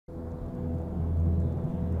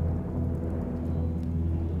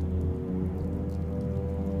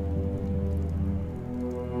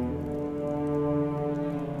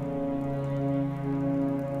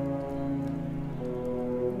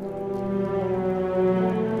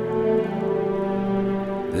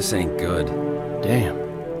This ain't good. Damn.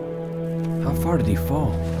 How far did he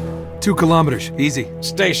fall? 2 kilometers. Easy.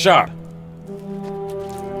 Stay sharp.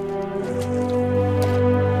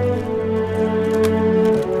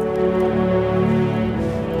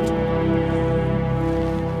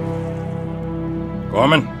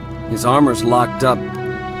 Gorman? His armor's locked up.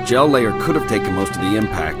 Gel layer could have taken most of the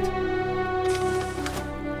impact.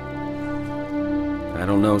 I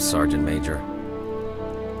don't know, Sergeant Major.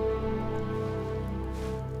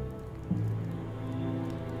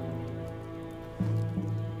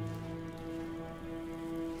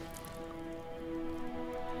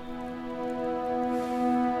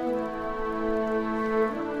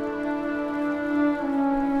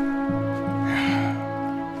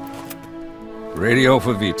 Radio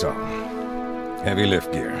for Vito. Heavy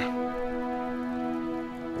lift gear.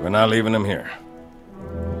 We're not leaving him here.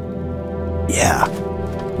 Yeah,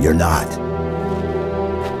 you're not.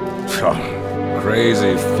 Oh,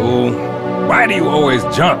 crazy fool. Why do you always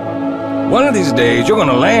jump? One of these days, you're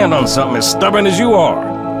gonna land on something as stubborn as you are.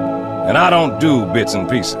 And I don't do bits and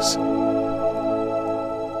pieces.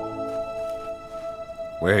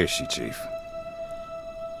 Where is she, Chief?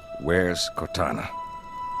 Where's Cortana?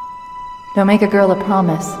 Don't make a girl a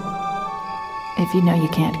promise if you know you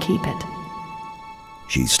can't keep it.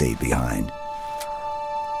 She stayed behind.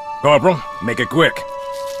 Corporal, make it quick.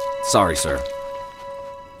 Sorry, sir.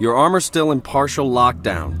 Your armor's still in partial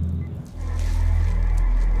lockdown.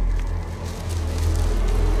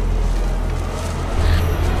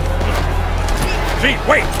 Chief,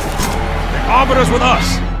 wait! The Arbiter's with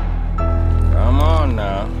us! Come on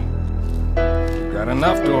now. We've got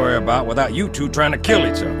enough to worry about without you two trying to kill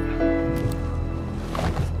each other.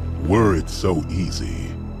 Were it so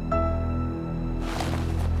easy.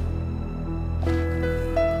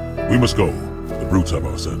 We must go. The brutes have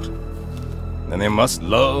our scent. And they must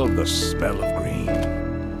love the smell of green.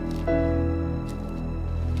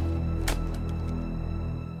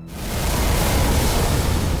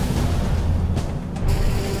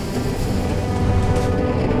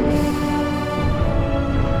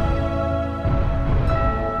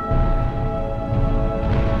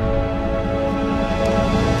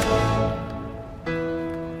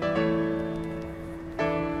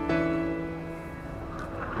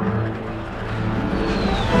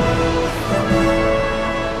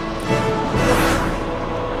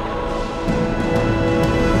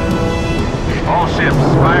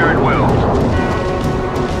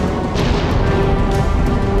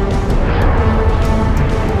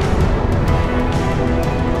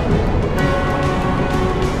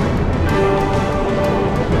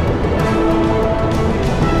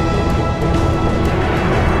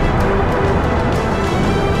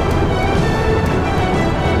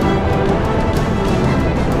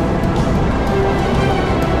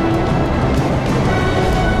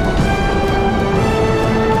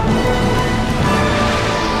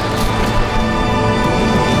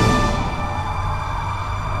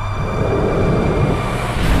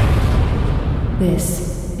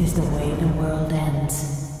 This is the way the world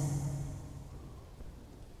ends.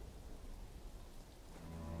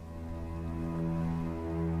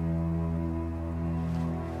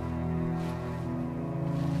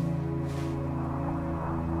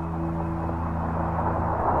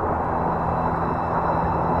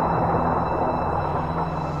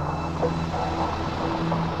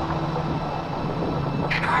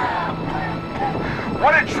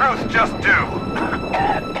 What did Truth just do?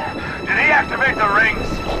 Did he activate the rings?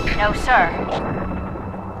 No, sir.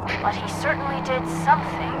 But he certainly did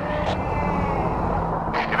something.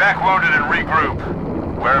 Evac wounded and regroup.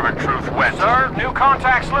 Wherever Truth went. Sir, new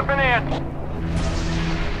contact slipping in.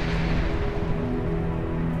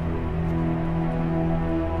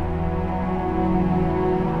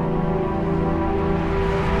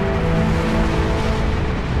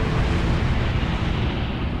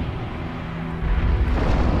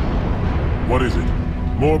 What is it?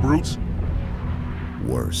 More brutes?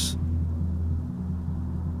 Worse.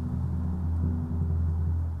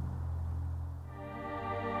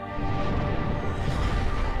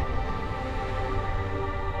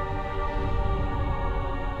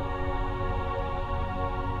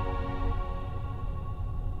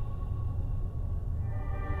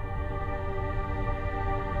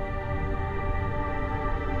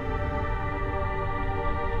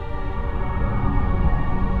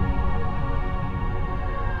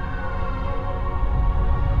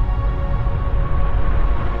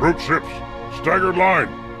 Brute ships. Staggered line.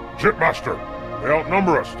 Shipmaster. They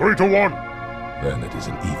outnumber us 3-1. Then it is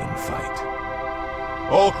an even fight.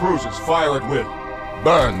 All cruisers fire at will.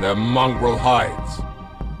 Burn their mongrel hides.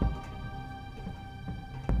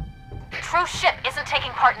 Truth's ship isn't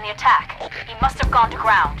taking part in the attack. He must have gone to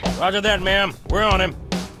ground. Roger that, ma'am. We're on him.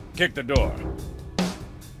 Kick the door.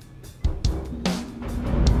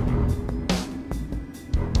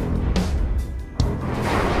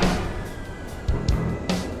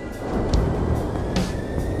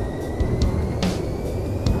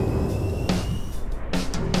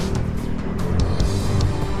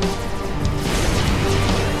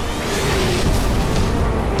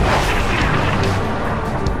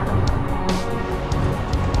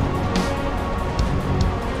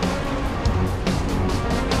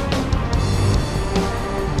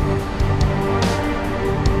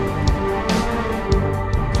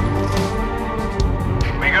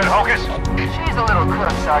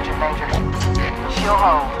 Sergeant Major. She'll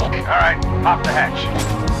hold. All right, pop the hatch.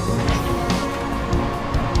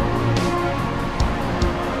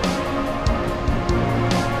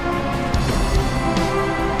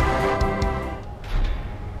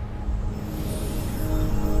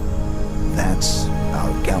 That's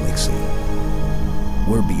our galaxy.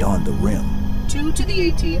 We're beyond the rim. 2 to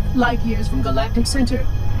the 18th light years from Galactic Center,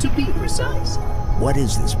 to be precise. What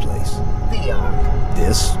is this place? The Ark.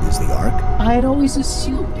 This is the Ark? I had always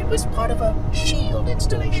assumed it was part of a SHIELD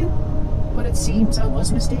installation, but it seems I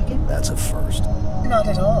was mistaken. That's a first. Not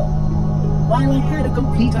at all. While I had a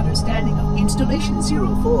complete understanding of Installation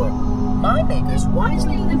 04, my makers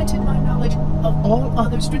wisely limited my knowledge of all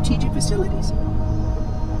other strategic facilities.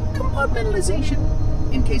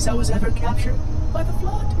 Compartmentalization, in case I was ever captured by the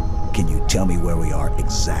Flood. Can you tell me where we are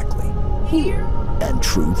exactly? Here. And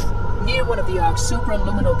truth? Near one of the Ark's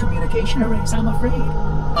supraluminal communication arrays, I'm afraid.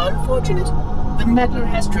 Unfortunate, the meddler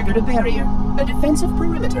has triggered a barrier, a defensive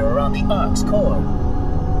perimeter around the Ark's core.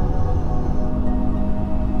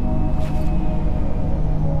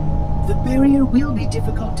 The barrier will be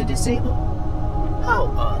difficult to disable. How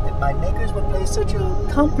odd that my makers would place such a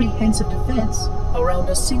comprehensive defense around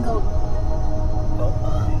a single... Oh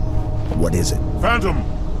my. What is it? Phantom!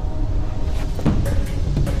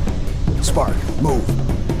 Spark, move.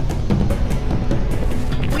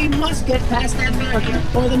 We must get past that barrier,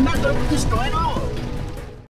 or the meddler will destroy it all.